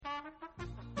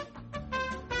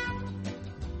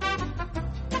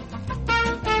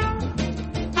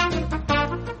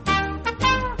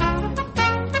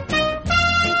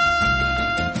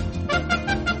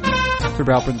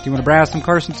Super Alfred, do you want to brass? I'm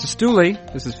Carson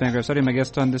Sestouli. This is Fangraphs Audio. My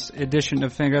guest on this edition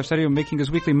of Fangraphs Audio, making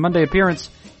his weekly Monday appearance.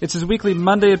 It's his weekly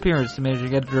Monday appearance, the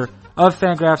managing editor of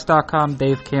Fangraphs.com,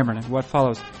 Dave Cameron. And what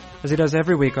follows, as he does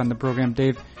every week on the program,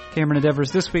 Dave Cameron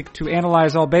endeavors this week to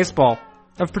analyze all baseball.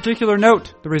 Of particular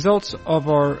note, the results of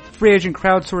our free agent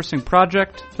crowdsourcing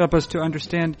project to help us to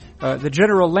understand the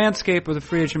general landscape of the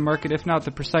free agent market, if not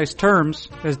the precise terms,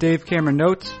 as Dave Cameron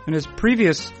notes in his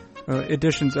previous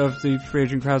editions of the free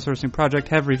agent crowdsourcing project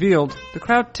have revealed. The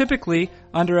crowd typically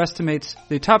underestimates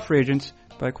the top free agents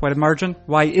by quite a margin.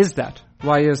 Why is that?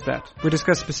 Why is that? We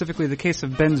discuss specifically the case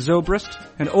of Ben Zobrist,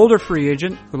 an older free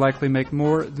agent who likely make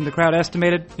more than the crowd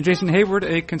estimated, and Jason Hayward,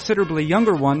 a considerably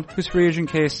younger one whose free agent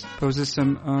case poses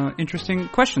some interesting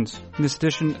questions. In this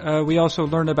edition, we also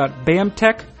learn about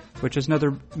BAMTech, which is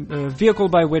another vehicle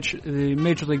by which the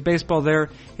Major League Baseball there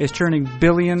is turning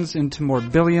billions into more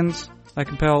billions. I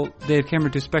compel Dave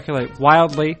Cameron to speculate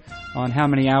wildly on how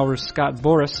many hours Scott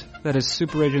Boras, that is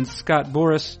super agent Scott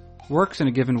Boras, works in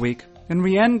a given week. And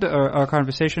we end our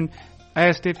conversation. I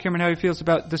asked Dave Cameron how he feels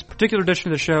about this particular edition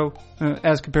of the show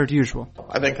as compared to usual.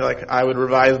 I think I would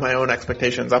revise my own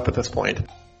expectations up at this point.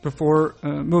 Before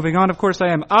moving on, of course,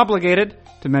 I am obligated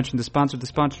to mention the sponsor. The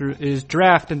sponsor is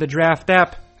Draft and the Draft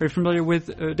app. Are you familiar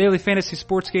with daily fantasy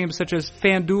sports games such as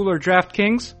FanDuel or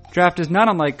DraftKings? Draft is not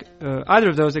unlike either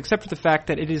of those, except for the fact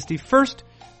that it is the first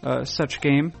such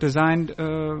game designed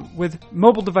with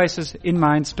mobile devices in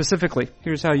mind specifically.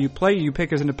 Here's how you play. You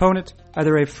pick as an opponent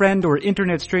either a friend or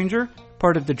internet stranger,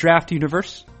 part of the Draft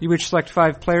universe. You each select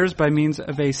 5 players by means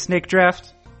of a snake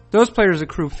draft. Those players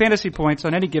accrue fantasy points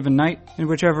on any given night, and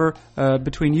whichever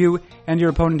between you and your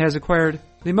opponent has acquired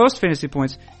the most fantasy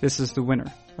points, this is the winner.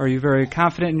 Are you very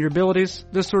confident in your abilities,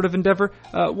 this sort of endeavor?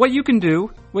 What you can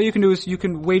do is you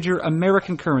can wager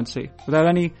American currency without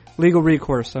any legal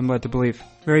recourse, I'm led to believe.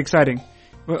 Very exciting.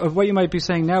 What you might be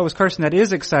saying now is, Carson, that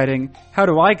is exciting. How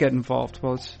do I get involved?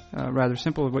 Well, it's rather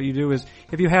simple. What you do is,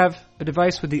 if you have a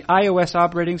device with the iOS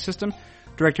operating system,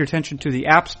 direct your attention to the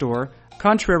App Store.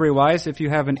 Contrary-wise, if you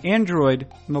have an Android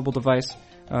mobile device,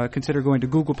 consider going to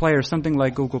Google Play or something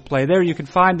like Google Play. There you can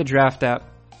find the Draft app,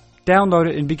 download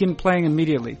it, and begin playing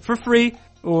immediately for free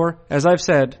or, as I've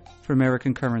said, for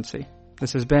American currency.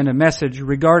 This has been a message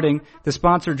regarding the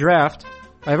sponsor Draft.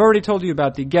 I've already told you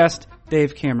about the guest,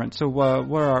 Dave Cameron. So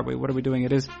where are we? What are we doing?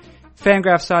 It is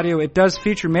Fangraphs Audio. It does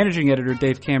feature managing editor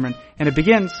Dave Cameron, and it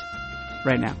begins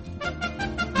right now.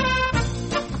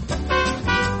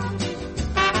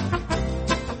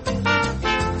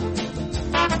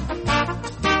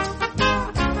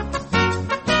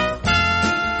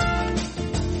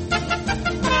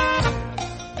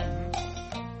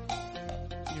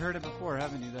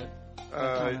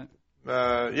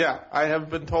 Yeah, I have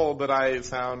been told that I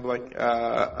sound like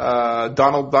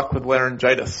Donald Duck with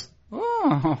laryngitis.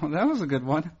 Oh, that was a good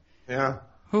one. Yeah.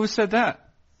 Who said that?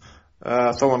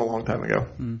 Someone a long time ago.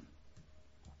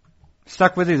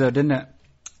 Stuck with you, though, didn't it?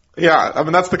 Yeah, I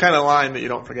mean, that's the kind of line that you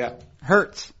don't forget.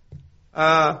 Hurts.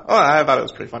 I thought it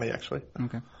was pretty funny, actually.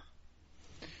 Okay.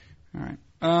 All right.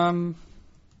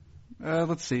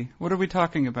 Let's see. What are we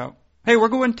talking about? Hey, we're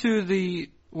going to the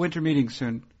winter meeting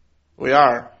soon. We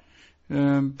are.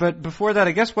 But before that,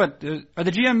 I guess are the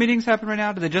GM meetings happening right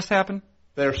now? Did they just happen?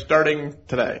 They're starting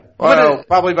today. Well,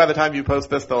 probably by the time you post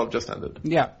this, they'll have just ended.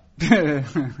 Yeah.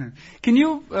 Can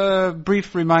you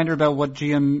brief reminder about what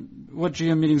GM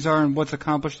meetings are and what's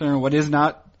accomplished there and what is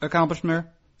not accomplished there?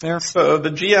 So the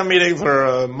GM meetings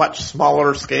are a much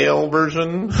smaller scale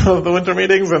version of the winter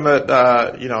meetings, and that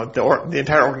the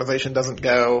entire organization doesn't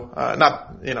go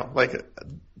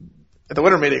at the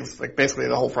winter meetings, like basically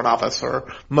the whole front office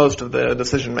or most of the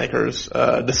decision makers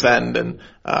descend, and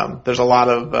there's a lot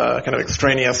of kind of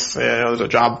extraneous. There's a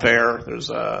job fair. There's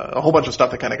a whole bunch of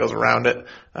stuff that kind of goes around it.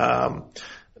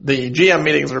 The GM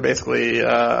meetings are basically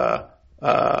a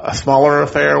smaller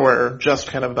affair where just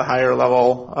kind of the higher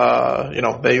level, the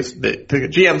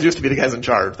GMs used to be the guys in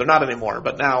charge. They're not anymore,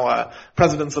 but now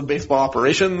presidents of baseball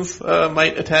operations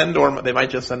might attend, or they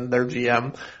might just send their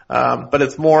GM. But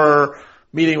it's more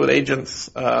meeting with agents,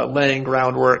 laying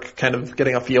groundwork, kind of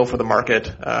getting a feel for the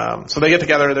market. So they get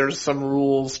together. There's some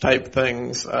rules type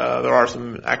things. There are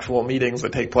some actual meetings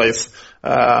that take place.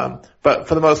 But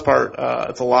for the most part,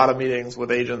 it's a lot of meetings with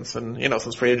agents. And,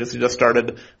 since free agency just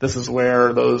started, this is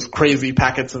where those crazy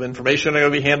packets of information are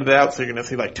going to be handed out. So you're going to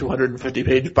see like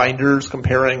 250-page binders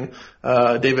comparing,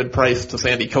 David Price to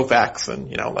Sandy Koufax.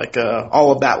 And,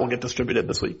 all of that will get distributed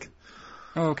this week.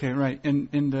 Oh, okay, right.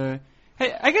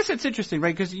 Hey, I guess it's interesting,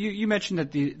 right? Because you mentioned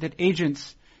that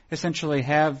agents essentially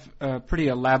have pretty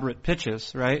elaborate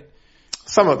pitches, right?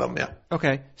 Some of them, yeah.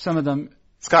 Okay, some of them.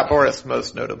 Scott Boras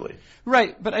most notably.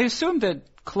 Right, but I assume that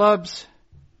clubs,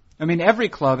 I mean, every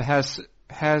club has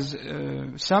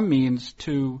some means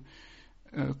to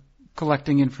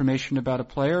collecting information about a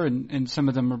player, and some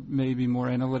of them are maybe more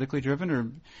analytically driven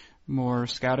or more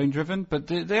scouting driven, but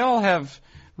they all have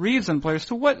reads on players.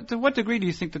 To what degree do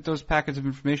you think that those packets of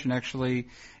information actually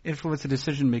influence the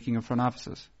decision making of front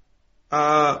offices?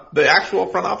 The actual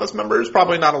front office members,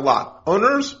 probably not a lot.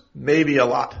 Owners, maybe a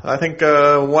lot. I think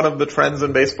one of the trends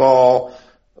in baseball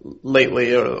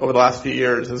lately, over the last few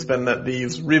years, has been that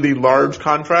these really large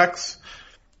contracts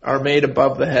are made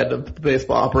above the head of the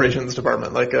baseball operations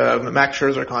department. Like the Max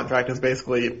Scherzer contract is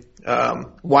basically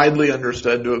widely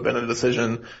understood to have been a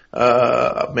decision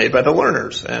made by the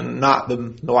Lerners and not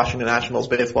the Washington Nationals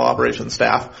baseball operations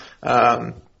staff.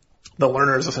 The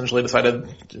Lerners essentially decided,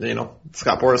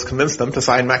 Scott Boras convinced them to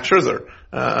sign Max Scherzer,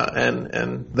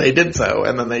 and they did so,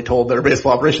 and then they told their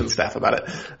baseball operations staff about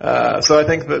it. So I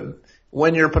think that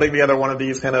when you're putting together one of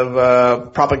these kind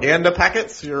of propaganda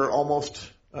packets, you're almost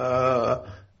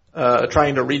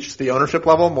trying to reach the ownership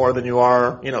level more than you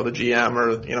are, the GM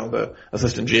or, the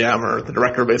assistant GM or the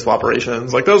director of baseball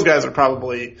operations. Like those guys are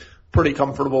probably pretty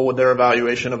comfortable with their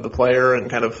evaluation of the player and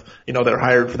kind of, they're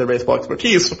hired for their baseball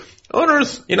expertise.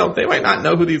 Owners, they might not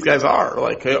know who these guys are,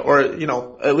 or,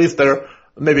 at least they're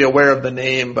maybe aware of the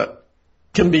name, but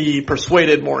can be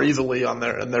persuaded more easily on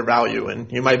their value. And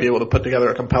you might be able to put together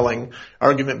a compelling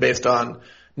argument based on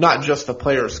not just the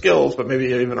player skills, but maybe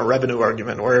even a revenue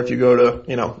argument, where if you go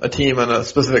to, a team in a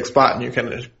specific spot and you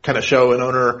can kind of show an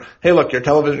owner, hey, look, your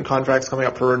television contract's coming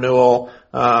up for renewal.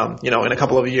 In a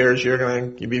couple of years, you're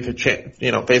going to be,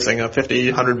 facing a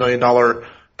 $50-100 million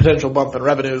potential bump in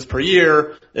revenues per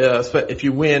year. If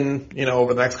you win,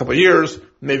 over the next couple of years,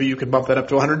 maybe you can bump that up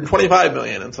to $125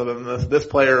 million. And so then this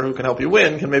player who can help you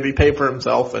win can maybe pay for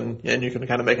himself, and you can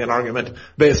kind of make an argument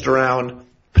based around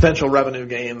potential revenue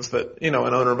gains that, an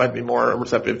owner might be more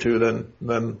receptive to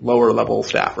than lower level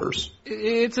staffers.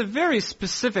 It's a very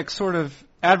specific sort of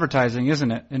advertising,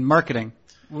 isn't it, in marketing?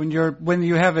 When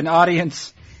you have an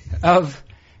audience of,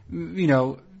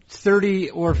 30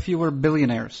 or fewer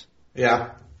billionaires. Yeah.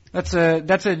 That's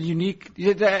a unique,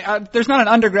 there's not an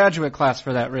undergraduate class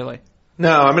for that, really.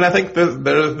 No, I mean, I think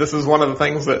this is one of the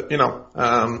things that,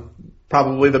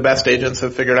 probably the best agents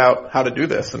have figured out how to do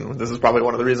this, and this is probably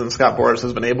one of the reasons Scott Boras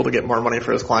has been able to get more money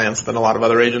for his clients than a lot of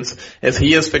other agents, is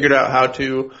he has figured out how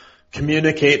to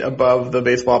communicate above the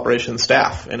baseball operations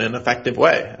staff in an effective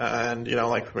way. And,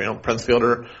 Prince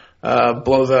Fielder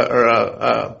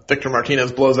Victor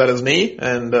Martinez blows at his knee,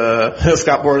 and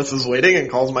Scott Boras is waiting and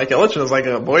calls Mike Ilitch and is like,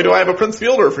 boy, do I have a Prince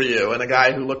Fielder for you. And a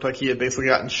guy who looked like he had basically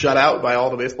gotten shut out by all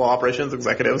the baseball operations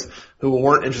executives who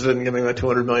weren't interested in giving him a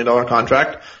 $200 million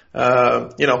contract. All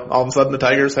of a sudden the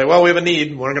Tigers say, well, we have a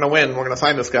need. We're going to win. We're going to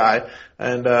sign this guy.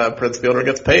 And Prince Fielder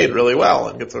gets paid really well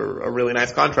and gets a really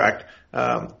nice contract.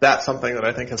 That's something that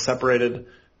I think has separated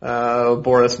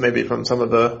Boras maybe from some of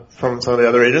the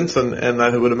other agents, and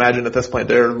I would imagine at this point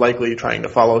they're likely trying to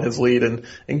follow his lead and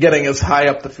getting as high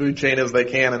up the food chain as they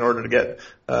can in order to get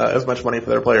as much money for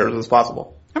their players as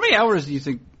possible. How many hours do you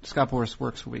think Scott Boras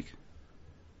works a week?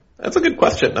 That's a good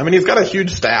question. I mean, he's got a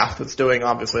huge staff that's doing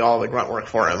obviously all the grunt work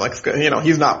for him.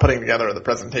 He's not putting together the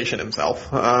presentation himself.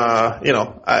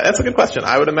 That's a good question.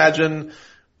 I would imagine,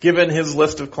 given his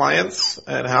list of clients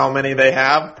and how many they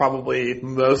have, probably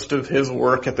most of his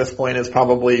work at this point is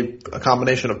probably a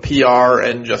combination of PR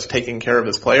and just taking care of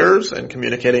his players and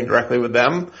communicating directly with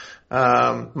them.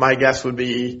 My guess would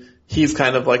be he's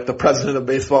kind of like the president of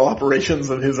baseball operations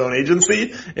of his own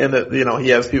agency, and that, he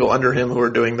has people under him who are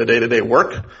doing the day-to-day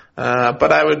work.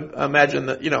 But I would imagine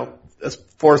that,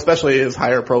 for especially his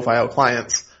higher profile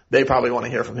clients, they probably want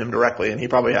to hear from him directly, and he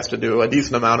probably has to do a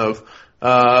decent amount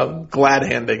of glad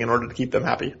handing in order to keep them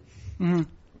happy. Mm-hmm.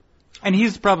 And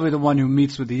he's probably the one who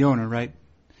meets with the owner, right?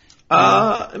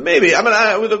 Maybe. I mean,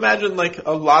 I would imagine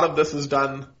a lot of this is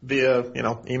done via,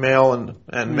 email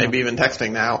and maybe even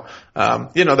texting now.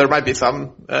 There might be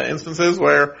some instances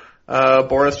where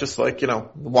Boras just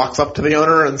walks up to the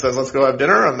owner and says, let's go have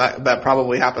dinner, and that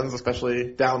probably happens,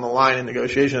 especially down the line in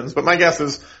negotiations. But my guess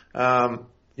is,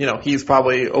 he's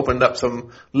probably opened up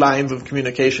some lines of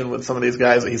communication with some of these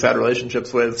guys that he's had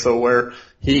relationships with, so where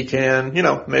he can,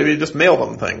 maybe just mail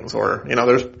them things, or,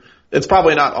 it's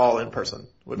probably not all in person,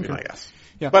 would be my guess.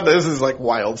 Yeah. But this is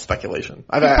wild speculation.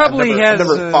 I've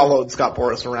never followed Scott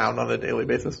Boras around on a daily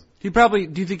basis. Do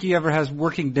you think he ever has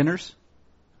working dinners?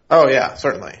 Oh yeah,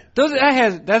 certainly.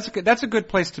 That's a good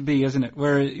place to be, isn't it?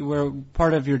 Where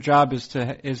part of your job is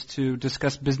to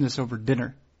discuss business over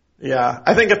dinner. Yeah,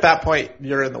 I think at that point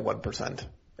you're in the 1%.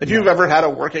 If you've ever had a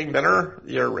working dinner,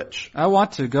 you're rich. I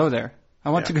want to go there. I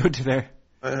want to go to there.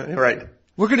 You're right.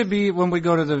 We're going to be, when we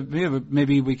go to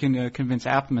maybe we can convince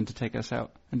Appleman to take us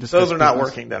out and discuss. Those are not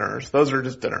working dinners. Those are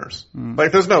just dinners.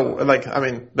 Like there's no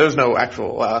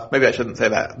actual, maybe I shouldn't say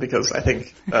that because I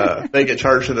think, they get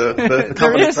charged to the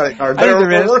company credit card.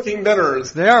 They're working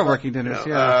dinners. They are working dinners,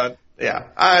 yeah. Yeah.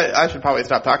 I should probably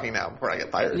stop talking now before I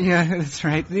get fired. Yeah, that's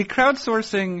right. The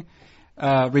crowdsourcing,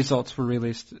 results were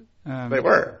released. They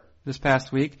were. This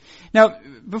past week. Now,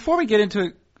 before we get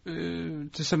into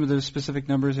to some of the specific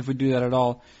numbers, if we do that at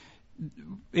all,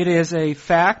 it is a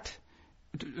fact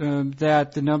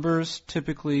that the numbers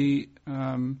typically,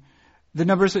 the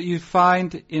numbers that you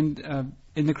find in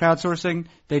the crowdsourcing,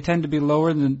 they tend to be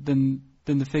lower than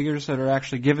the figures that are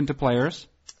actually given to players.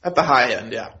 At the high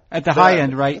end, yeah. At the high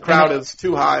end, right? The crowd is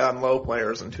too high on low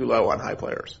players and too low on high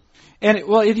players. And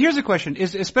here's a question: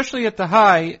 is especially at the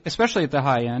high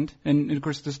end, and of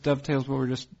course this dovetails what we're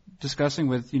just discussing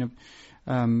with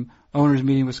owners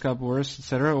meeting with Scott Boras,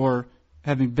 etc., or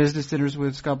having business dinners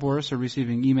with Scott Boras, or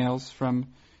receiving emails from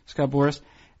Scott Boras.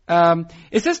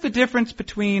 Is this the difference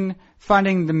between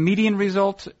finding the median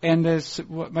result and this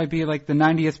what might be like the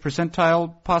 90th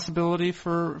percentile possibility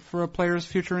for a player's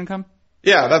future income?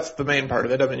 Yeah, that's the main part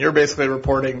of it. I mean, you're basically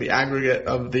reporting the aggregate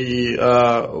of the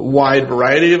wide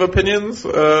variety of opinions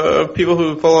of people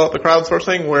who fill out the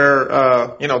crowdsourcing where,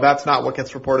 that's not what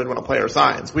gets reported when a player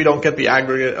signs. We don't get the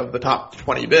aggregate of the top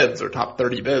 20 bids or top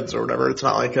 30 bids or whatever. It's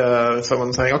not like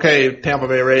someone saying, okay, Tampa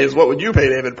Bay Rays, what would you pay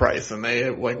David Price? And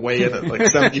they weigh in at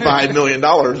 $75 million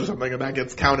or something, and that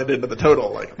gets counted into the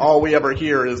total. Like, all we ever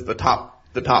hear is the top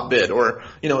bid, or,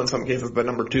 in some cases the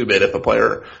number 2 bid if a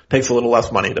player takes a little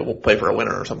less money to play for a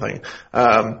winner or something.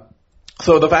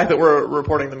 So the fact that we're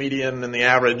reporting the median and the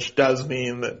average does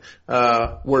mean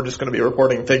that, we're just going to be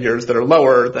reporting figures that are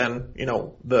lower than,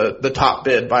 the top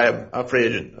bid by a free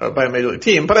agent, by a major league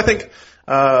team. But I think,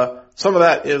 some of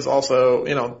that is also,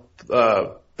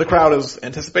 the crowd is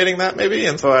anticipating that maybe,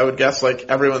 and so I would guess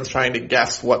everyone's trying to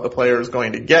guess what the player is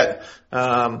going to get.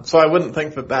 So I wouldn't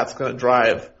think that that's going to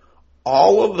drive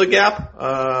all of the gap.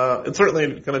 It's certainly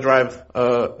going to drive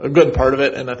a good part of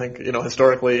it, and I think,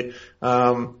 historically,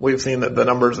 we've seen that the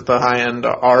numbers at the high end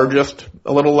are just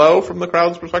a little low from the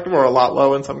crowd's perspective, or a lot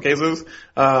low in some cases.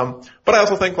 But I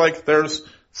also think there's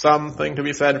something to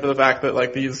be said for the fact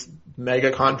that these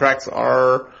mega contracts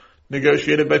are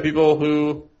negotiated by people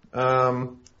who,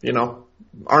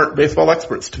 aren't baseball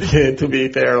experts to be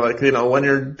fair. When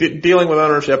you're dealing with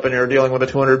ownership and you're dealing with a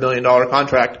 $200 million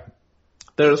contract,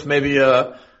 there's maybe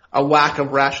a lack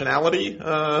of rationality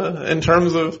in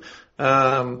terms of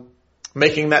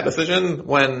making that decision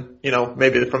when,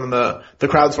 maybe from the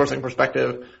crowdsourcing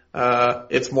perspective,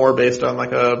 it's more based on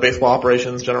a baseball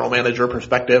operations general manager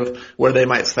perspective, where they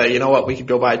might say, we could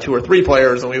go buy 2 or 3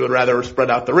 players and we would rather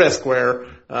spread out the risk, where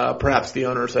perhaps the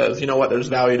owner says, there's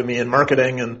value to me in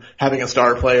marketing and having a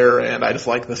star player, and I just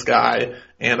like this guy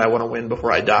and I want to win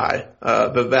before I die.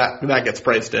 That gets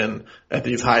priced in at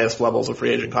these highest levels of free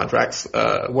agent contracts,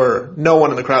 where no one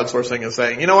in the crowdsourcing is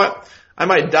saying, I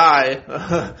might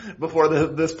die before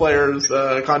this player's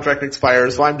contract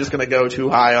expires, so I'm just going to go too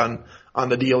high on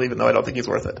the deal, even though I don't think he's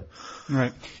worth it.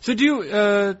 Right. So do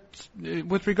you,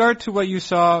 with regard to what you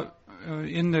saw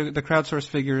in the crowdsourced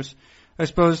figures, I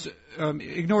suppose,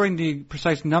 ignoring the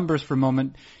precise numbers for a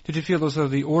moment, did you feel as though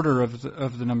the order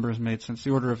of the numbers made sense, the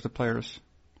order of the players?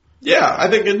 Yeah, I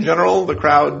think in general the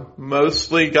crowd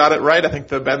mostly got it right. I think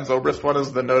the Ben Zobrist one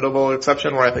is the notable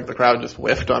exception, where I think the crowd just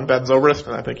whiffed on Ben Zobrist,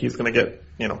 and I think he's going to get,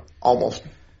 almost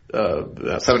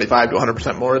 75 to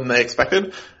 100% more than they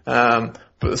expected.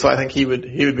 So I think he would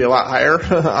be a lot higher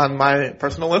on my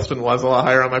personal list, and was a lot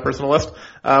higher on my personal list.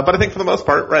 But I think for the most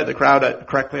part, right, the crowd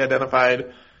correctly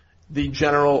identified the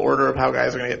general order of how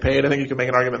guys are going to get paid. I think you can make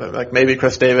an argument that maybe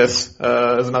Chris Davis is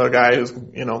another guy who's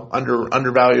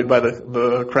undervalued by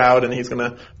the crowd, and he's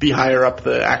going to be higher up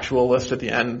the actual list at the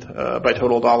end by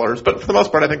total dollars. But for the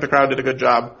most part, I think the crowd did a good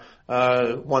job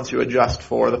once you adjust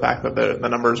for the fact that the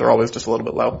numbers are always just a little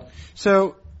bit low.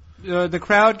 So the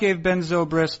crowd gave Ben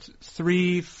Zobrist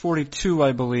 $342,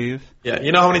 I believe. Yeah,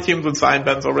 you know how many teams would sign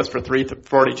Ben Zobrist for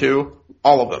 $342?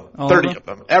 All of them. 30 of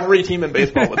them. Every team in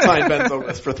baseball would sign Ben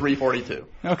Zobrist for $342.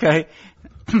 Okay.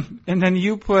 And then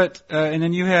you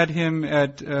had him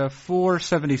at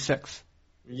 $476.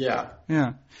 Yeah.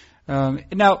 Yeah.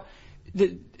 Now,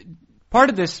 part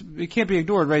of this, it can't be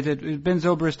ignored, right? That Ben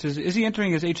Zobrist is he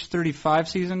entering his age 35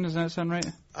 season? Does that sound right?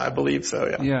 I believe so,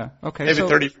 yeah. Yeah, okay. Maybe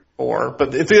 34,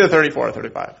 but it's either 34 or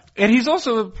 35. And he's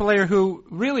also a player who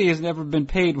really has never been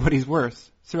paid what he's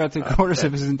worth throughout the course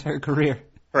of his entire career.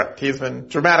 Correct. He's been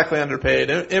dramatically underpaid,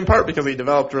 in part because he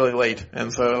developed really late.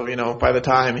 And so, by the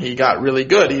time he got really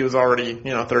good, he was already,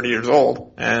 30 years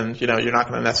old. And, you're not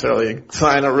going to necessarily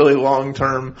sign a really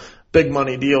long-term, big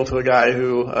money deal to a guy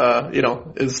who,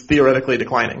 is theoretically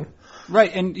declining.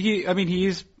 Right. And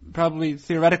he's probably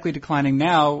theoretically declining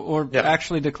now, or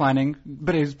actually declining,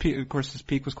 but his peak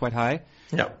was quite high.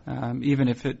 Yeah. Even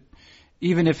if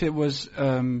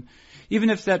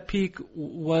that peak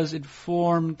was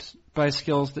informed by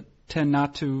skills that tend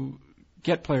not to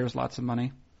get players lots of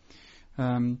money.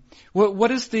 What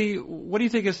do you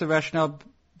think is the rationale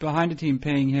behind a team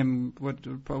paying him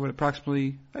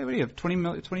approximately, what do you have, 20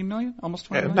 million? Almost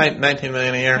 20 million? 19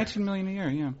 million a year. 19 million a year,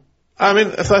 yeah.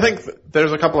 So I think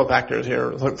there's a couple of factors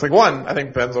here. It's like, one, I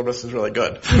think Ben Zobrist is really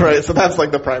good, right? So that's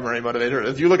like the primary motivator.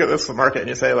 If you look at this market and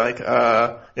you say like,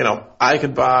 I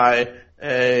could buy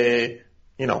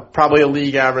probably a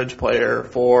league average player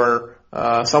for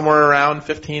somewhere around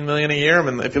 15 million a year. I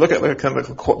mean, if you look at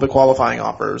the qualifying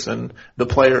offers and the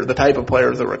type of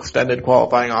players that were extended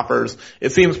qualifying offers,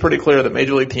 it seems pretty clear that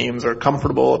major league teams are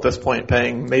comfortable at this point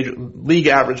paying major league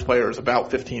average players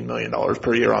about $15 million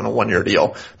per year on a 1-year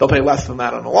deal. They'll pay less than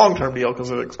that on a long-term deal because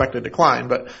of the expected decline.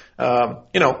 But,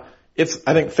 it's,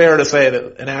 I think, fair to say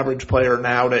that an average player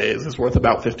nowadays is worth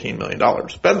about $15 million.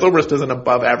 Ben Zobrist is an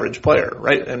above average player,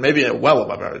 right? And maybe a well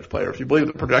above average player. If you believe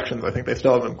the projections, I think they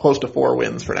still have him close to 4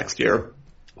 wins for next year,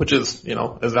 which is,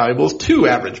 as valuable as 2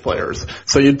 average players.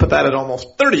 So you'd put that at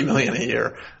almost $30 million a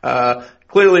year.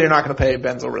 Clearly you're not going to pay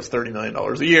Ben Zobrist $30 million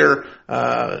a year.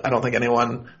 I don't think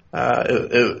anyone,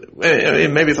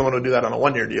 maybe someone would do that on a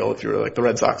 1-year deal if you were like the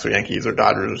Red Sox or Yankees or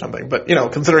Dodgers or something. But,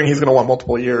 considering he's going to want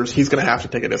multiple years, he's going to have to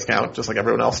take a discount just like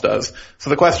everyone else does. So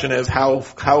the question is how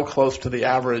close to the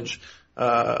average,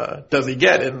 does he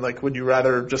get? And like, would you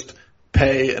rather just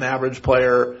pay an average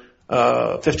player,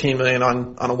 15 million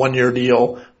on a 1-year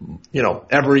deal,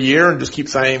 every year and just keep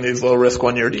signing these low risk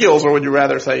 1-year deals? Or would you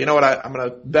rather say, I'm going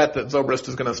to bet that Zobrist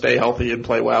is going to stay healthy and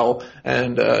play well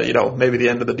and, maybe the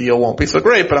end of the deal won't be so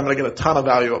great, but I'm going to get a ton of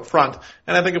value up front.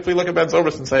 And I think if we look at Ben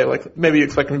Zobrist and say, like, maybe you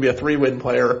expect him to be a 3-win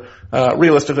player,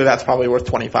 realistically that's probably worth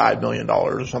 $25 million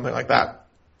or something like that.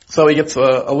 So he gets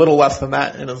a little less than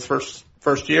that in his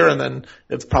first year, and then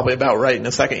it's probably about right in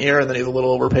his second year, and then he's a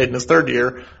little overpaid in his third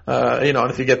year. And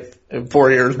if you get in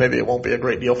 4 years, maybe it won't be a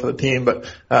great deal for the team, but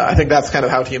I think that's kind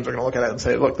of how teams are going to look at it and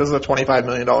say, look, this is a $25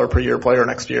 million per year player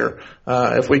next year.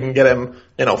 If we can get him,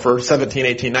 for 17,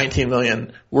 18, 19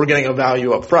 million, we're getting a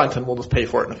value up front, and we'll just pay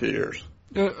for it in a few years.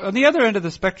 On the other end of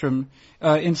the spectrum,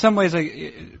 in some ways,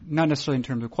 not necessarily in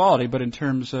terms of quality, but in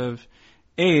terms of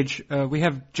age, we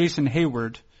have Jason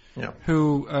Hayward,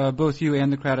 who both you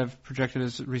and the crowd have projected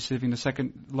as receiving the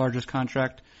second largest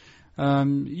contract.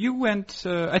 You went,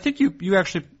 I think you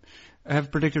actually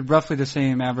have predicted roughly the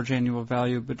same average annual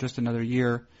value, but just another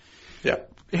year. Yeah.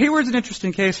 Hayward's an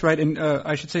interesting case, right? And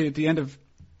I should say at the end of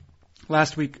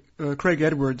last week, Craig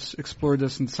Edwards explored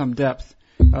this in some depth,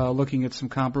 looking at some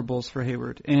comparables for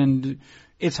Hayward. And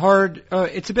it's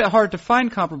a bit hard to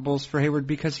find comparables for Hayward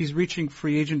because he's reaching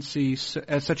free agency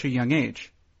at such a young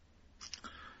age.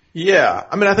 Yeah.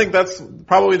 I think that's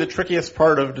probably the trickiest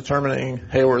part of determining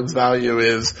Hayward's value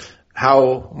is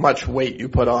how much weight you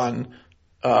put on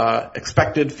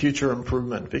expected future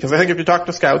improvement. Because I think if you talk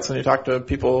to scouts and you talk to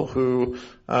people who,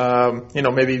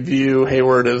 maybe view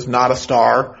Hayward as not a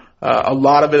star, a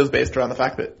lot of it is based around the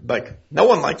fact that, like, no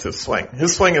one likes his swing.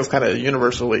 His swing is kind of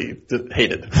universally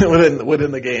hated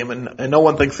within the game, and no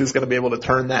one thinks he's going to be able to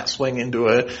turn that swing into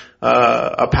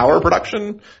a power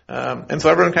production. And so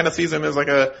everyone kind of sees him as like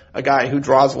a guy who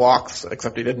draws walks,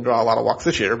 except he didn't draw a lot of walks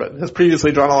this year, but has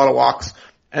previously drawn a lot of walks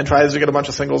and tries to get a bunch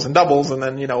of singles and doubles, and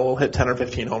then, will hit 10 or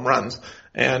 15 home runs.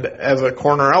 And as a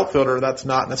corner outfielder, that's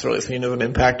not necessarily seen as an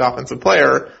impact offensive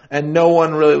player, and no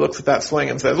one really looks at that swing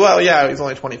and says, well, yeah, he's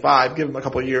only 25, give him a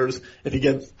couple of years. If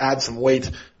he adds some weight,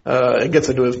 and gets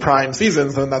into his prime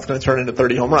seasons, then that's going to turn into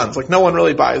 30 home runs. Like, no one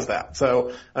really buys that.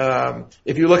 So,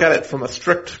 if you look at it from a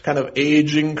strict kind of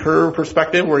aging curve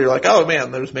perspective, where you're like, oh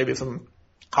man, there's maybe some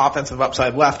offensive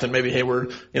upside left, and maybe Hayward,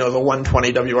 is a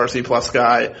 120 WRC plus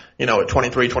guy, at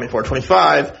 23, 24,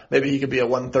 25. Maybe he could be a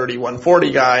 130,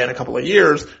 140 guy in a couple of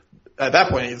years. At that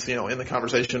point, he's, in the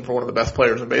conversation for one of the best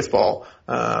players in baseball,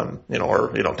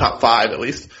 or top 5 at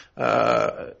least.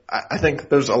 I think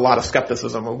there's a lot of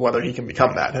skepticism of whether he can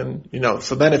become that. And,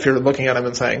 so then if you're looking at him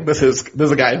and saying, this is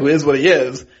a guy who is what he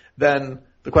is, then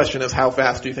the question is, how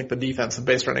fast do you think the defense and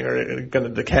base running are going to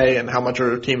decay, and how much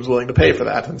are teams willing to pay for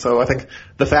that? And so I think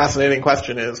the fascinating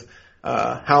question is,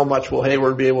 how much will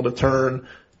Hayward be able to turn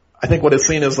I think what is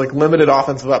seen as like limited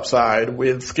offensive upside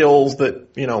with skills that,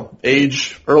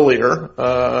 age earlier,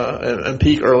 and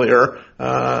peak earlier,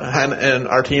 and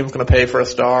our team's going to pay for a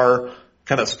star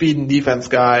kind of speed and defense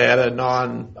guy at a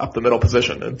non-up the middle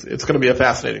position. It's going to be a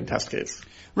fascinating test case.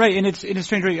 Right, and it's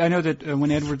strange. I know that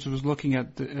when Edwards was looking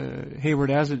at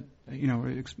Hayward as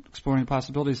exploring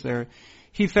possibilities there,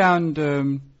 he found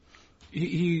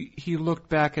he looked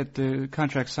back at the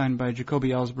contract signed by Jacoby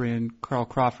Ellsbury and Carl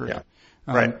Crawford. Yeah.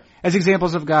 Right. As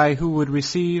examples of guy who were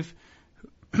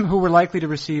likely to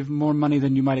receive more money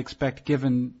than you might expect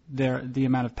given the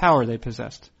amount of power they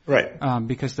possessed. Right.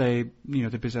 Because they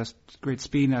possessed great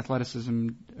speed and athleticism,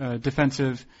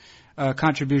 defensive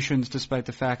contributions, despite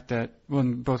the fact that, well,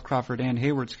 in both Crawford and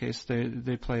Hayward's case,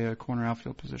 they play a corner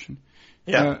outfield position.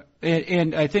 Yeah.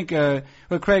 And I think,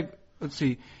 Craig, let's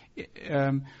see,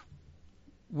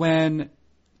 when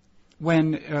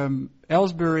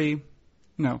Ellsbury,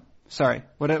 no. Sorry.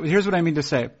 Here's what I mean to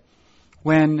say.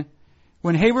 When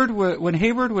Hayward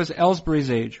was Ellsbury's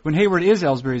age, when Hayward is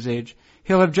Ellsbury's age,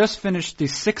 he'll have just finished the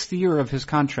 6th year of his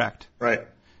contract. Right.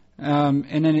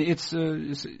 And then it's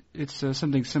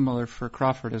something similar for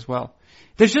Crawford as well.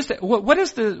 There's just what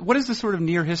is the sort of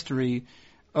near history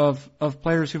of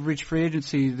players who've reached free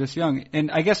agency this young?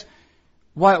 And I guess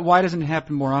why doesn't it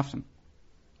happen more often?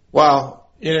 Well,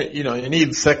 you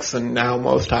need 6 and now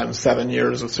most times 7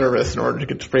 years of service in order to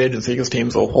get to free agency, because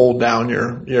teams will hold down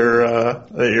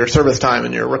your service time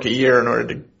in your rookie year in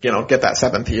order to, get that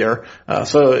 7th year.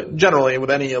 So generally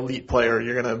with any elite player,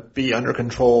 you're going to be under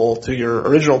control to your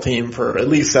original team for at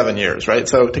least 7 years, right?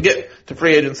 So to get to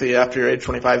free agency after your age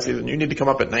 25 season, you need to come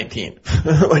up at 19.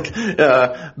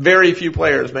 Very few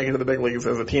players make it to the big leagues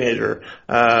as a teenager.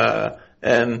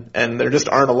 And there just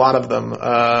aren't a lot of them,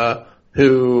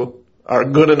 who are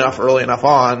good enough early enough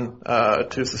on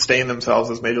to sustain themselves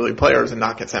as major league players and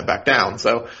not get sent back down.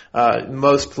 So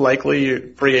most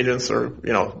likely free agents are,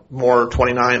 more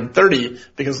 29, 30,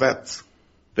 because that's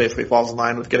basically falls in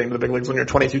line with getting to the big leagues when you're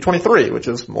 22, 23, which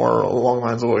is more along the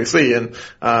lines of what we see. And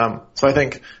so I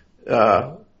think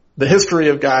the history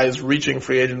of guys reaching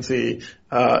free agency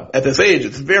at this age,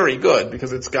 it's very good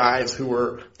because it's guys who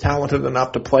were talented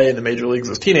enough to play in the major leagues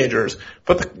as teenagers.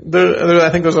 But I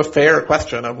think there's a fair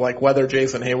question of like whether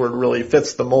Jason Hayward really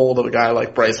fits the mold of a guy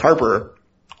like Bryce Harper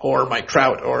or Mike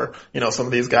Trout or, some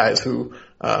of these guys who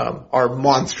are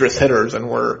monstrous hitters and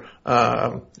were,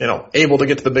 able to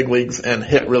get to the big leagues and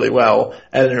hit really well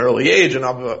at an early age and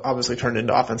obviously turned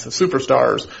into offensive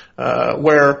superstars,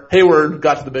 where Hayward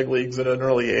got to the big leagues at an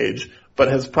early age, but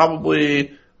has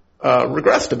probably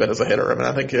regressed a bit as a hitter. I mean,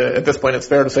 I think at this point it's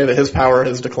fair to say that his power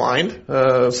has declined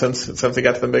since he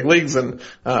got to the big leagues, and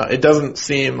it doesn't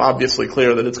seem obviously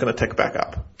clear that it's going to tick back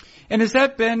up. And does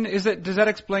that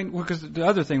explain? Because the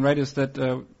other thing, right, is that,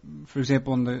 for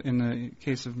example, in the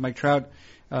case of Mike Trout,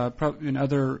 and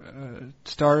other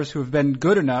stars who have been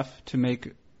good enough to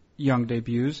make young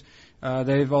debuts,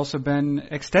 they've also been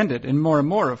extended, and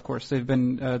more, of course,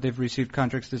 they've received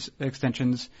contract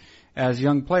extensions as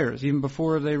young players, even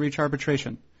before they reach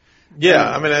arbitration. Yeah,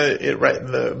 I mean,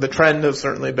 the trend has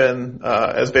certainly been,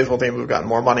 as baseball teams have gotten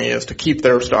more money, is to keep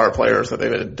their star players that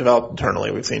they've developed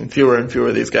internally. We've seen fewer and fewer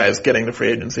of these guys getting to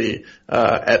free agency,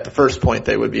 at the first point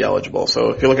they would be eligible.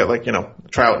 So if you look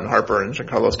at Trout and Harper and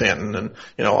Giancarlo Stanton and,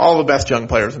 all the best young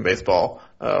players in baseball,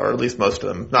 or at least most of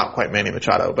them, not quite Manny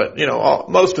Machado, but,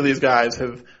 most of these guys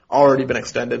have already been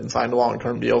extended and signed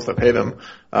long-term deals that pay them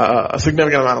a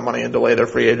significant amount of money and delay their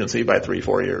free agency by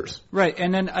 3-4 years. Right,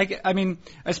 and then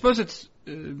I suppose it's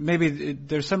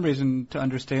there's some reason to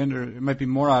understand, or it might be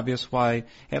more obvious why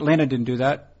Atlanta didn't do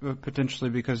that, potentially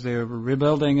because they were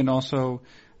rebuilding and also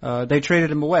they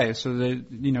traded him away. So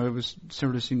it was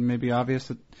sort of seemed maybe obvious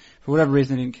that for whatever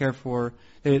reason they didn't care for.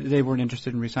 They weren't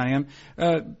interested in re-signing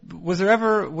him. Was there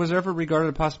ever regarded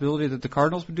a possibility that the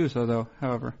Cardinals would do so, though?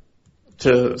 However.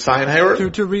 To sign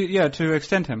Hayward? To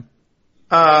extend him.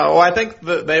 Well, I think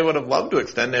that they would have loved to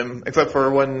extend him, except for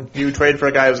when you trade for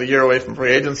a guy who's a year away from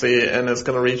free agency and is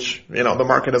going to reach, the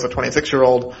market as a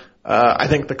 26-year-old. I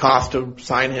think the cost to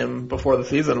sign him before the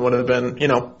season would have been,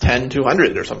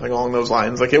 10-200 or something along those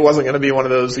lines. Like it wasn't going to be one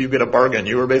of those you get a bargain.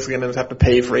 You were basically going to have to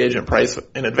pay free agent price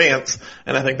in advance.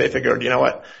 And I think they figured,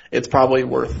 it's probably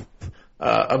worth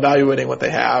evaluating what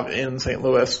they have in St.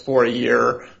 Louis for a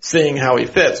year, seeing how he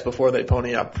fits before they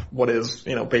pony up what is,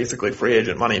 basically free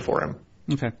agent money for him.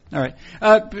 Okay. All right.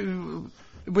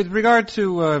 With regard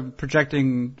to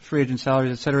projecting free agent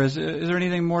salaries, et cetera, is there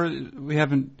anything more we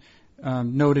haven't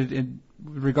noted in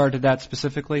regard to that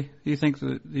specifically? Do you think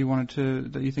that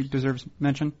you think deserves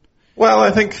mention? Well,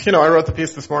 I think, I wrote the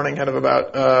piece this morning kind of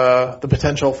about the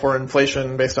potential for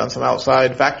inflation based on some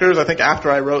outside factors. I think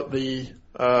after I wrote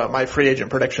my free agent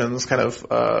predictions, kind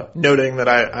of noting that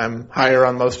I'm higher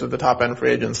on most of the top end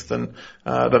free agents than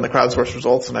the crowdsourced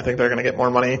results, and I think they're going to get more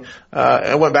money.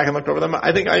 I went back and looked over them.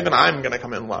 I think even I'm going to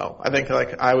come in low. I think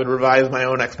I would revise my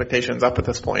own expectations up at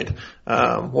this point,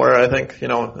 where I think, in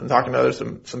talking to others,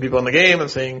 some people in the game and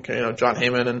seeing, John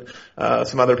Heyman and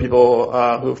some other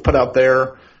people who've put out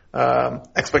their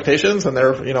expectations, and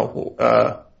they're,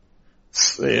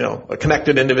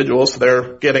 connected individuals, so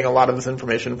they're getting a lot of this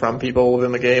information from people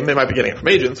within the game. They might be getting it from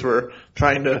agents who are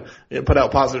trying to put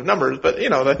out positive numbers, but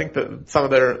I think that some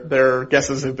of their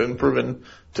guesses have been proven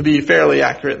to be fairly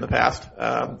accurate in the past.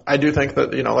 I do think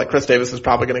that, like Chris Davis is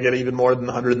probably going to get even more than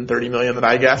the $130 million that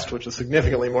I guessed, which is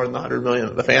significantly more than the $100 million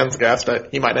that the fans guessed.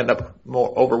 He might end up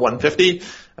more over 150.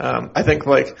 I think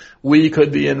we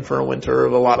could be in for a winter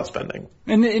of a lot of spending.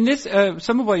 And in this,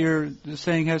 some of what you're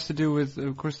saying has to do with,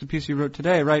 of course, the piece you wrote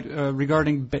today, right?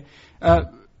 Regarding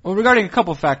a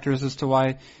couple of factors as to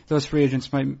why those free agents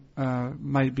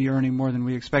might be earning more than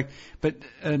we expect, but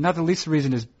not the least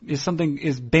reason is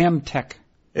BAMTech.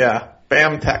 Yeah,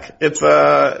 BAMTech.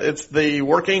 It's the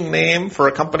working name for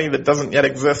a company that doesn't yet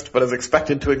exist, but is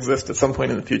expected to exist at some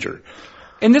point in the future.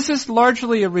 And this is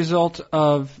largely a result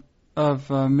of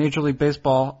Major League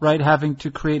Baseball, right, having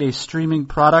to create a streaming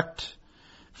product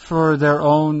for their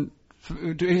own,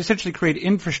 to essentially create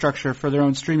infrastructure for their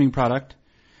own streaming product,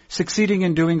 succeeding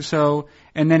in doing so,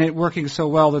 and then it working so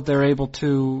well that they're able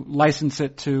to license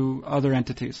it to other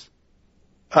entities.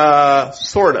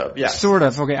 Sort of, yes. Sort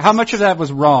of, okay. How much of that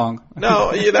was wrong?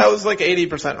 No, that was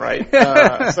 80% right.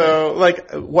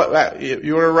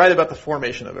 You were right about the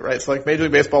formation of it, right? So Major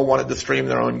League Baseball wanted to stream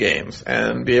their own games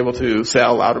and be able to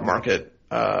sell out-of-market,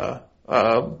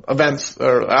 events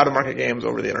or out-of-market games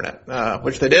over the internet,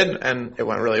 which they did, and it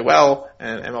went really well.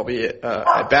 And MLB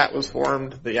at Bat was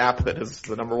formed, the app that is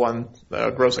the number one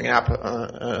grossing app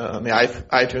on the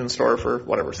iTunes store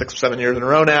for 6 or 7 years in a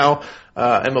row now.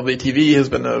 MLB TV has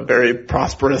been a very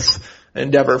prosperous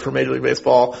endeavor for Major League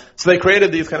Baseball. So they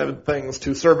created these kind of things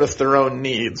to service their own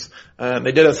needs. And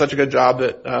they did such a good job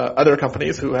that other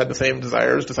companies who had the same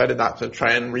desires decided not to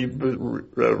try and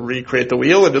recreate the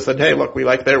wheel and just said, hey, look, we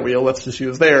like their wheel, let's just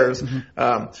use theirs.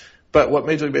 Mm-hmm. But what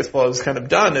Major League Baseball has kind of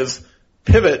done is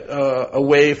pivot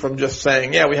away from just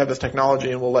saying, yeah, we have this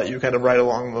technology and we'll let you kind of ride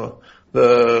along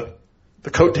the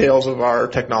coattails of our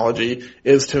technology,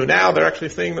 is to now they're actually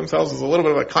seeing themselves as a little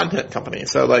bit of a content company.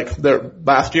 So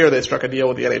last year they struck a deal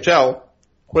with the NHL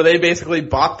where they basically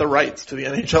bought the rights to the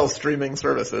NHL streaming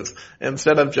services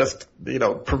instead of just,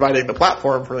 providing the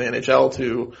platform for the NHL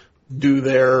to do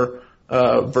their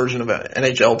version of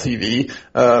NHL TV.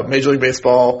 Major League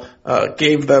Baseball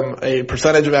gave them a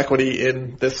percentage of equity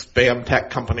in this BAMTech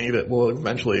company that will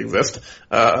eventually exist.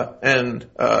 Major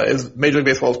League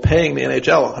Baseball is paying the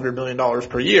NHL $100 million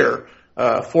per year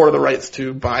for the rights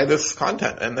to buy this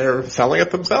content, and they're selling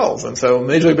it themselves. And so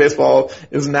Major League Baseball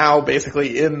is now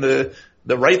basically in the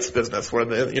rights business where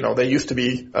they used to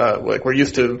be, we're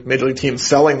used to Major League teams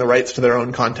selling the rights to their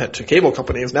own content to cable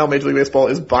companies. Now Major League Baseball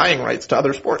is buying rights to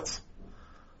other sports.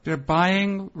 They're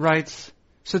buying rights,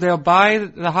 so they'll buy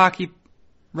the hockey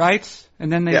rights,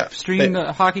 and then they stream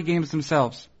the hockey games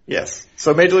themselves. Yes.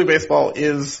 So Major League Baseball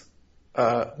is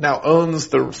now owns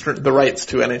the rights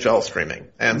to NHL streaming,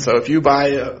 and so if you buy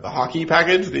the hockey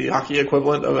package, the hockey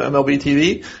equivalent of MLB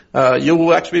TV, you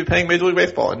will actually be paying Major League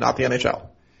Baseball and not the NHL.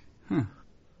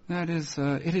 That is,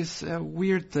 it is a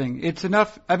weird thing. It's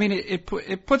enough. I mean,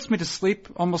 it puts me to sleep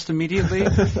almost immediately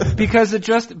because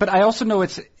but I also know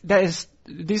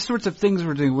these sorts of things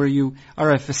we're doing where you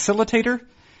are a facilitator.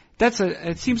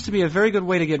 It seems to be a very good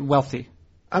way to get wealthy.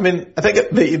 I mean, I think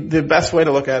the best way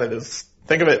to look at it is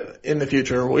think of it in the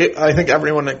future. I think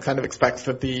everyone kind of expects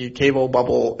that the cable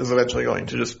bubble is eventually going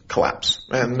to just collapse,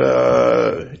 and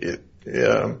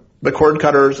the cord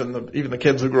cutters and even the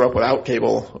kids who grew up without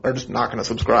cable are just not going to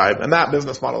subscribe, and that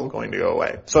business model is going to go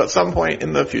away. So at some point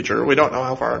in the future, we don't know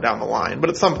how far down the line, but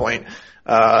at some point,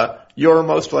 you're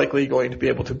most likely going to be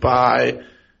able to buy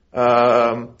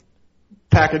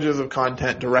packages of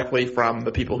content directly from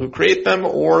the people who create them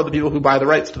or the people who buy the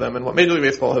rights to them. And what Major League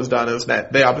Baseball has done is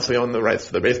that they obviously own the rights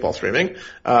to the baseball streaming,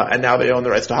 and now they own the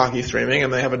rights to hockey streaming,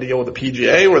 and they have a deal with the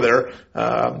PGA where they're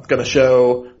going to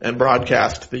show and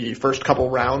broadcast the first couple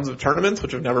rounds of tournaments,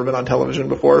 which have never been on television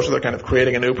before, so they're kind of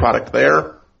creating a new product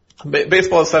there.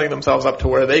 Baseball is setting themselves up to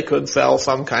where they could sell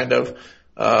some kind of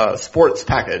sports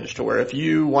package to where if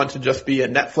you want to just be a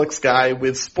Netflix guy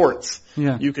with sports,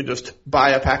 you could just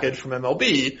buy a package from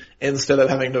MLB instead of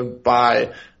having to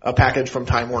buy a package from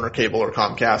Time Warner Cable or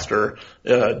Comcast or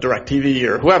DirecTV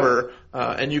or whoever,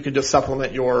 and you could just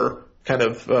supplement your kind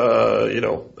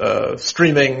of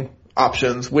streaming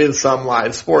options with some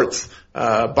live sports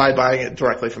by buying it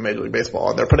directly from Major League Baseball.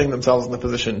 And they're putting themselves in the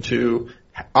position to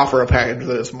offer a package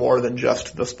that is more than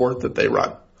just the sport that they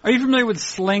run. Are you familiar with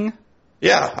Sling?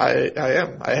 Yeah, I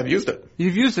am. I have used it.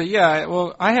 You've used it, yeah.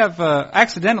 Well, I have,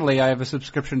 accidentally I have a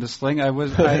subscription to Sling.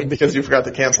 Because you forgot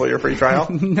to cancel your free trial?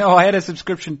 No, I had a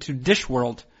subscription to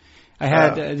Dishworld. I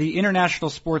had the international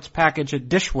sports package at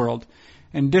Dishworld.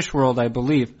 And Dishworld, I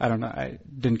believe, I don't know, I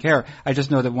didn't care. I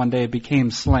just know that one day it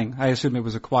became Sling. I assume it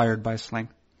was acquired by Sling.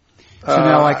 So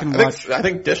now I can watch. I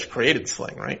think Dish created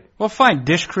Sling, right? Well, fine.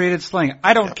 Dish created Sling.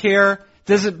 I don't care.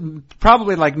 This is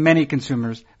probably like many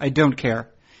consumers. I don't care.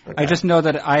 Okay. I just know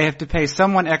that I have to pay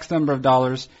someone X number of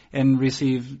dollars and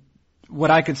receive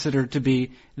what I consider to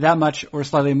be that much or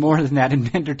slightly more than that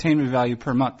in entertainment value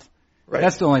per month. Right.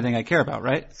 That's the only thing I care about,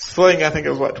 right? Sling, I think,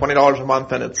 is $20 a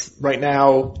month, and it's right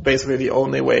now basically the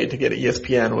only way to get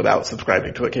ESPN without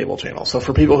subscribing to a cable channel. So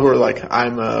for people who are like,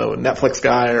 I'm a Netflix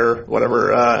guy or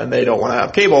whatever, and they don't want to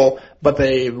have cable, but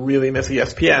they really miss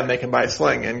ESPN, they can buy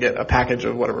Sling and get a package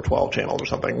of whatever 12 channels or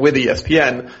something with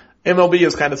ESPN. MLB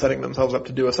is kind of setting themselves up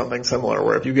to do something similar,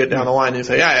 where if you get down the line and you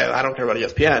say, yeah, I don't care about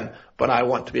ESPN, but I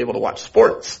want to be able to watch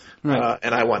sports,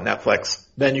 and I want Netflix,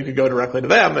 then you could go directly to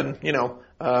them, and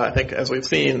I think as we've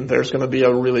seen, there's going to be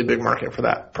a really big market for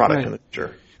that product in the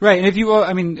future. Right, and if you,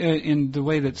 in the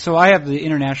way that, so I have the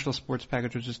international sports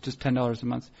package, which is just $10 a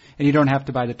month, and you don't have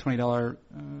to buy the $20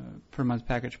 per month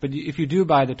package. But if you do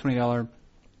buy the $20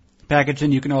 package,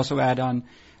 then you can also add on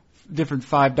different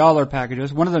 $5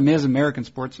 packages. One of them is American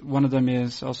sports. One of them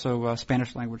is also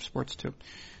Spanish language sports too.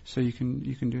 So you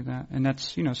can do that, and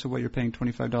that's so what you're paying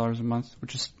 $25 a month,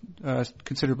 which is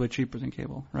considerably cheaper than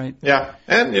cable, right? Yeah,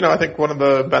 and I think one of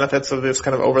the benefits of this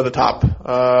kind of over the top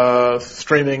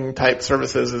streaming type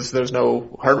services is there's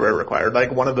no hardware required.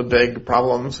 Like one of the big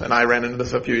problems, and I ran into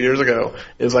this a few years ago,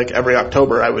 is like every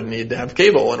October I would need to have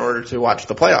cable in order to watch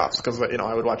the playoffs because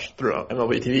I would watch through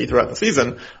MLB TV throughout the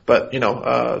season, but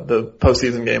the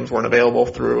postseason games weren't available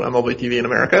through MLB TV in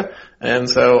America, and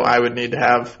so I would need to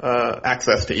have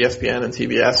access to ESPN and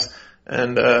CBS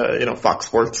and Fox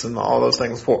Sports and all those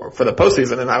things for the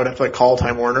postseason, and I would have to call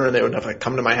Time Warner and they would have to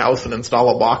come to my house and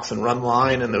install a box and run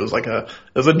line, and it was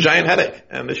a giant headache.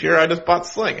 And this year I just bought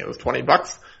Sling. It was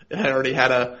 $20. I already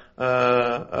had a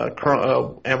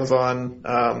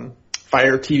Amazon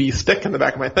Fire TV stick in the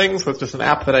back of my thing, so it's just an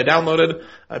app that I downloaded.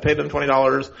 I paid them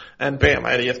 $20, and bam,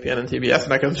 I had ESPN and TBS,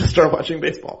 and I could just start watching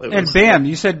baseball.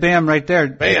 You said bam right there.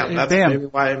 Bam, that's maybe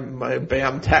why my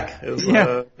Bam Tech is going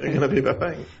to be the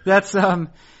thing. That's I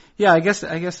guess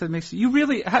that makes you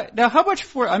really now. How much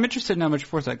I'm interested in how much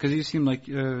foresight, because you seem like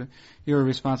you're a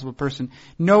responsible person,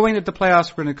 knowing that the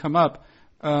playoffs were going to come up.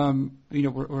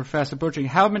 We're fast approaching.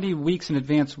 How many weeks in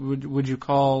advance would you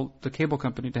call the cable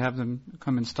company to have them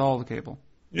come install the cable?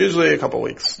 Usually a couple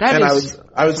weeks.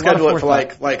 I would schedule it for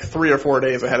like 3 or 4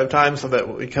 days ahead of time, so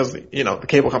that because the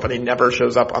cable company never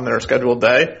shows up on their scheduled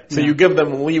day, so you give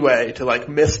them leeway to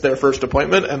miss their first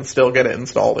appointment and still get it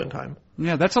installed in time.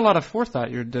 Yeah, that's a lot of forethought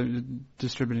you're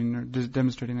distributing or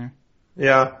demonstrating there.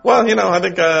 Yeah, well, I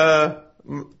think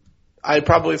I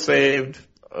probably saved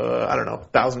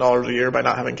 $1,000 a year by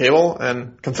not having cable,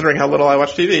 and considering how little I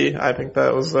watch TV, I think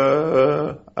that was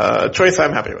a choice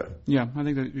I'm happy with. Yeah, I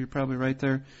think that you're probably right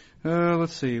there.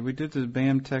 Let's see, we did the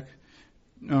BAM Tech.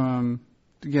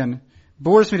 Again,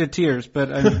 bores me to tears,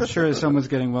 but I'm sure someone's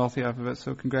getting wealthy off of it,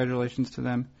 so congratulations to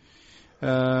them.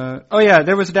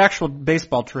 There was an actual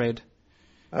baseball trade.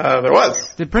 There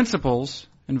was. The principals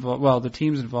involved, the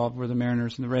teams involved were the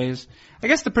Mariners and the Rays. I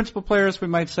guess the principal players, we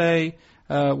might say,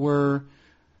 were...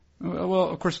 Well,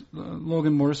 of course,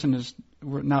 Logan Morrison is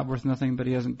not worth nothing, but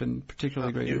he hasn't been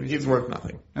particularly great. He's worth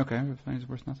nothing. Okay, he's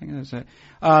worth nothing. That's it.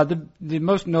 The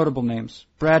most notable names: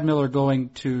 Brad Miller going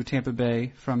to Tampa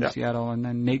Bay from Seattle, and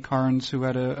then Nate Carnes, who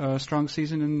had a strong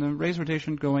season in the Rays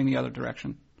rotation, going the other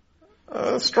direction.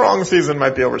 A strong season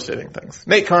might be overstating things.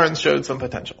 Nate Carnes showed some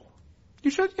potential.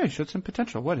 He showed some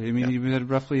potential. What? I mean, he had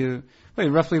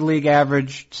roughly league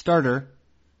average starter.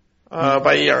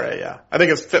 By ERA, yeah. I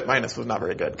think his FIP minus was not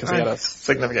very good because he had a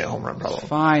significant home run problem.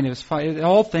 It was fine. The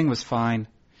whole thing was fine.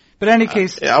 But in any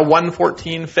case. Yeah,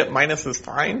 114 FIP minus is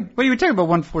fine. Well, you were talking about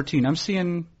 114. I'm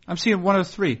seeing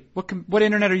 103. What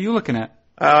internet are you looking at?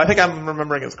 I think I'm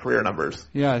remembering his career numbers.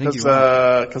 Yeah, I think you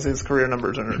are. Because his career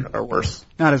numbers are worse.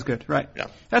 Not as good, right? Yeah.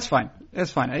 That's fine.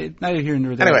 Neither here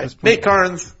nor there. Anyway, Nate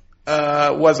Carnes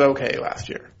was okay last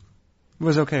year.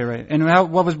 Was okay, right? And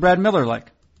what was Brad Miller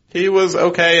like? He was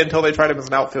okay until they tried him as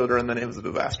an outfielder, and then he was a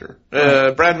disaster.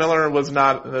 Brad Miller was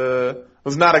not a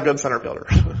good center fielder.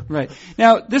 Right.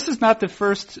 Now, this is not the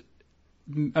first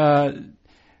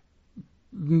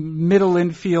middle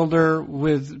infielder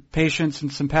with patience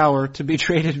and some power to be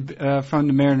traded from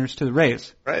the Mariners to the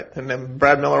Rays. Right, and then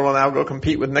Brad Miller will now go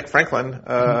compete with Nick Franklin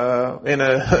in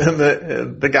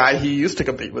the guy he used to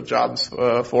compete with jobs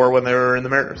for when they were in the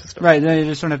Mariners system. Right, they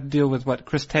just don't have to deal with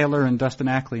Chris Taylor and Dustin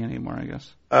Ackley anymore, I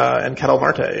guess. And Ketel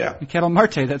Marte, yeah. And Ketel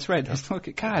Marte, that's right. Look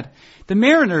at God. The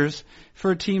Mariners,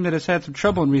 for a team that has had some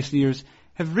trouble in recent years,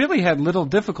 have really had little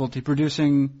difficulty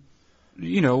producing,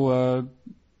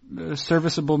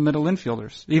 serviceable middle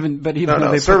infielders.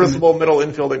 Serviceable middle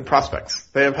infielding prospects.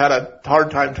 They have had a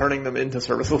hard time turning them into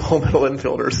serviceable middle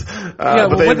infielders.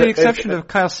 With the exception of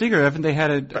Kyle Seager, haven't they had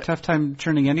a tough time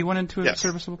turning anyone into a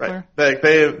serviceable player?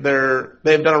 They've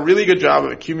done a really good job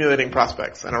of accumulating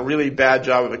prospects and a really bad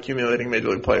job of accumulating major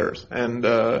league players. And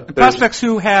prospects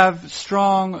who have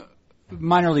strong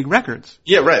minor league records.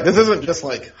 Yeah, right. This isn't just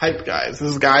like hype guys.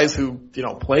 This is guys who,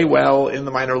 play well in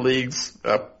the minor leagues,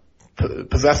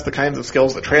 possess the kinds of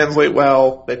skills that translate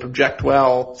well, they project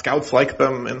well, scouts like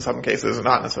them in some cases,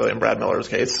 not necessarily in Brad Miller's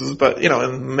cases, but,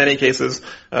 in many cases,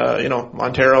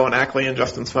 Montero and Ackley and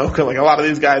Justin Smoke, like a lot of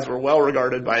these guys were well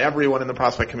regarded by everyone in the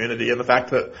prospect community, and the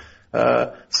fact that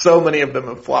so many of them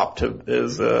have flopped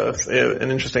is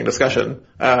an interesting discussion.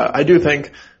 I do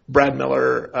think Brad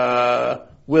Miller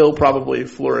will probably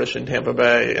flourish in Tampa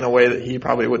Bay in a way that he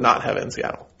probably would not have in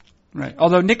Seattle. Right.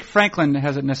 Although Nick Franklin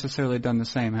hasn't necessarily done the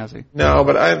same, has he? No,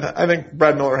 but I think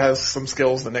Brad Miller has some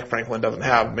skills that Nick Franklin doesn't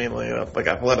have, mainly like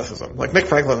athleticism. Like Nick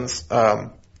Franklin's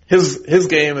his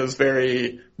game is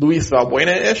very Luis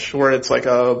Valbuena-ish, where it's like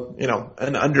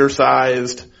an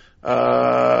undersized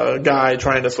guy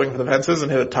trying to swing for the fences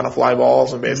and hit a ton of fly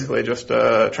balls and basically just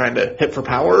trying to hit for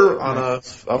power on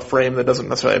a frame that doesn't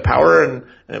necessarily have power.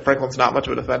 And Franklin's not much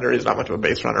of a defender. He's not much of a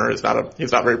base runner. He's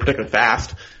not very particularly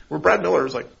fast. Where Brad Miller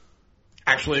is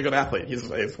actually a good athlete. He's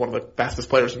one of the fastest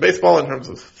players in baseball in terms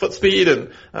of foot speed, and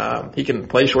he can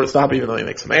play shortstop even though he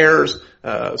makes some errors.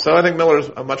 So I think Miller's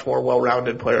a much more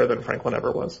well-rounded player than Franklin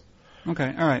ever was.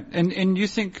 Okay, all right. And you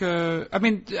think,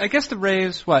 I guess the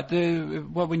Rays, what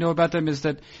we know about them is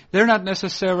that they're not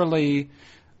necessarily,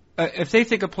 if they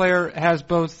think a player has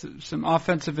both some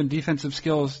offensive and defensive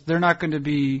skills, they're not going to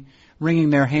be wringing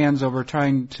their hands over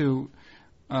trying to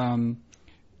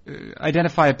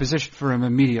identify a position for him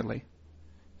immediately.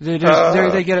 They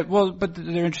get it. Well, but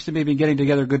they're interested maybe in getting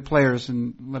together good players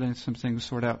and letting some things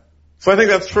sort out. So I think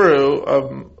that's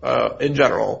true in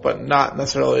general, but not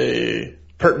necessarily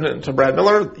pertinent to Brad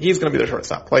Miller. He's going to be the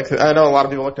shortstop. Like I know a lot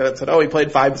of people looked at it and said, "Oh, he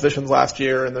played 5 positions last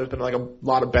year," and there's been like a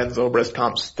lot of Ben Zobrist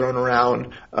comps thrown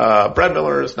around. Brad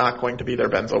Miller is not going to be their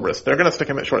Ben Zobrist. They're going to stick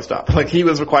him at shortstop. Like he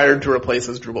was required to replace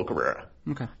his Drupal Cabrera.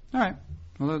 Okay, all right.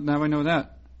 Well, now I know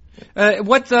that.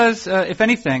 What does, if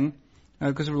anything?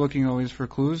 Because we're looking always for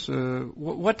clues.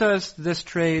 What does this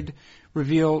trade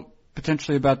reveal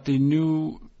potentially about the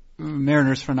new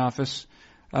Mariners front office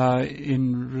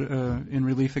in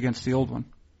relief against the old one?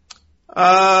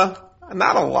 Not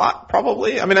a lot,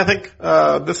 probably. I mean, I think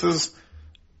this is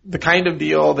the kind of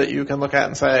deal that you can look at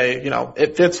and say,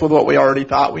 it fits with what we already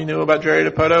thought we knew about Jerry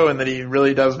Dipoto, and that he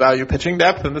really does value pitching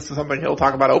depth, and this is something he'll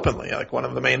talk about openly. Like one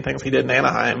of the main things he did in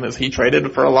Anaheim is he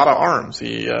traded for a lot of arms.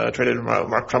 He traded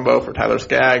Mark Trumbo for Tyler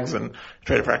Skaggs and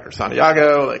traded for Hector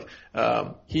Santiago.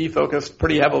 He focused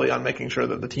pretty heavily on making sure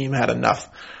that the team had enough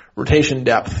rotation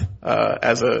depth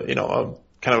as a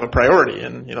kind of a priority,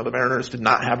 and the Mariners did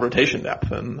not have rotation depth,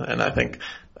 and I think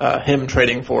him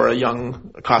trading for a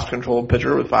young cost-controlled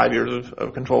pitcher with 5 years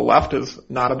of control left is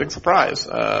not a big surprise.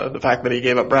 The fact that he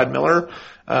gave up Brad Miller,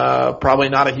 probably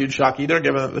not a huge shock either,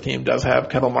 given that the team does have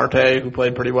Ketel Marte, who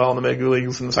played pretty well in the big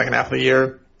leagues in the second half of the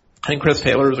year. I think Chris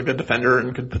Taylor is a good defender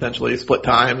and could potentially split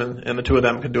time, and the two of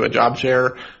them could do a job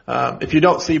share. If you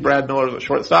don't see Brad Miller as a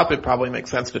shortstop, it probably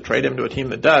makes sense to trade him to a team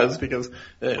that does, because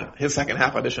his second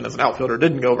half audition as an outfielder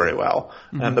didn't go very well.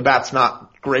 Mm-hmm. And the bat's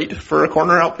not great for a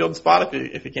corner outfield spot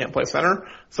if he can't play center.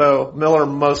 So Miller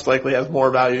most likely has more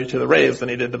value to the Rays than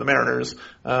he did to the Mariners.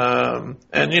 So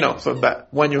that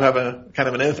when you have a kind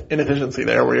of an inefficiency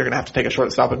there where you're going to have to take a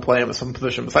shortstop and play him at some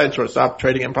position besides shortstop,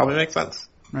 trading him probably makes sense.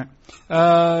 Right.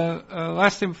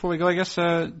 Last thing before we go, I guess,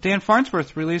 Dan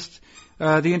Farnsworth released,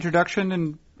 the introduction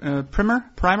and, primer,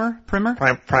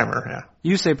 yeah.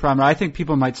 You say primer. I think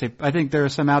people might say, I think there are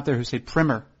some out there who say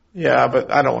primer. Yeah, but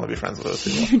I don't want to be friends with those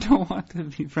people. You don't want to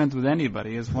be friends with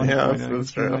anybody, is one Yeah, point.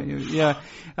 that's true.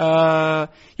 The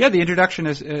introduction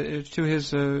is to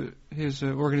his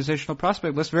organizational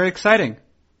prospect list, very exciting.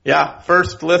 Yeah,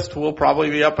 first list will probably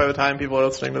be up by the time people are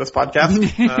listening to this podcast.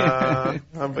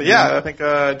 But yeah, I think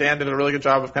Dan did a really good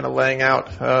job of kind of laying out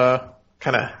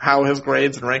kind of how his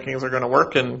grades and rankings are going to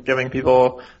work and giving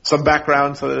people some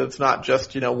background so that it's not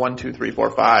just 1, 2, 3, 4,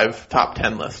 5 top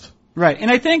 10 list. Right,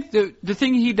 and I think the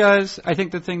thing he does, I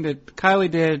think the thing that Kylie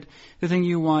did, the thing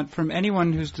you want from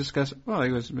anyone who's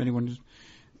anyone who's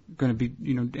going to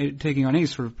be taking on any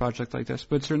sort of project like this,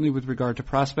 but certainly with regard to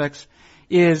prospects,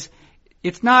 is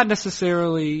it's not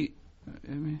necessarily,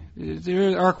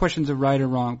 there are questions of right or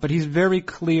wrong, but he's very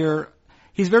clear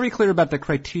about the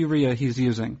criteria he's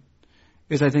using,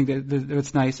 is I think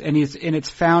that's nice, and it's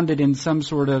founded in some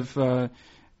sort of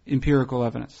empirical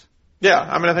evidence. Yeah,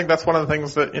 I mean, I think that's one of the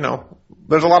things that,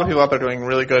 there's a lot of people out there doing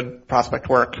really good prospect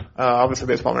work. Obviously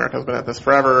Baseball America has been at this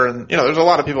forever, and, there's a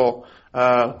lot of people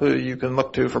who you can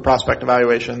look to for prospect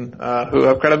evaluation who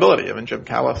have credibility. I mean, Jim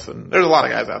Callis, and there's a lot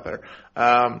of guys out there.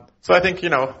 So I think,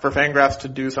 for Fangraphs to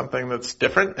do something that's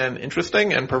different and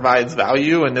interesting and provides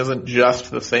value and isn't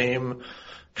just the same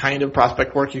kind of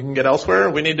prospect work you can get elsewhere,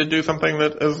 we need to do something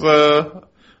that is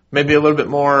maybe a little bit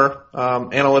more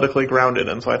analytically grounded.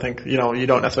 And so I think, you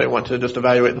don't necessarily want to just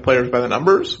evaluate the players by the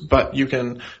numbers, but you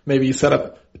can maybe set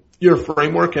up your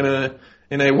framework in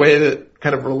a way that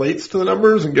kind of relates to the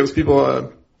numbers and gives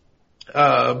people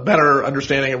a better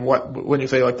understanding of when you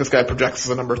say, like, this guy projects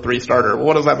as a number 3 starter, well,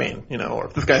 what does that mean? Or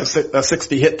if this guy has a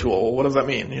 60 hit tool, well, what does that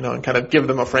mean? And kind of give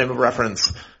them a frame of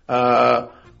reference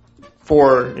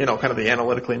for, kind of the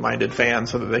analytically minded fan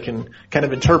so that they can kind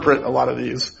of interpret a lot of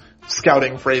these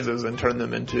scouting phrases and turn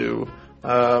them into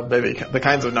maybe the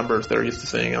kinds of numbers they're used to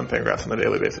seeing on Fangraphs on a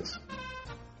daily basis.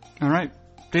 All right.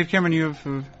 Dave Cameron, you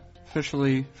have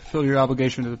officially fulfilled your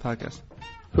obligation to the podcast.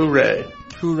 Hooray.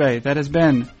 Hooray. That has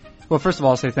been, well, first of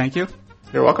all, I'll say thank you.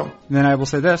 You're welcome. And then I will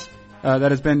say this.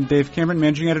 That has been Dave Cameron,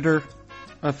 managing editor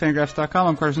of Fangraphs.com.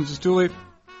 I'm Carson Sestouli.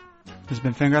 This has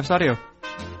been Fangraphs Audio.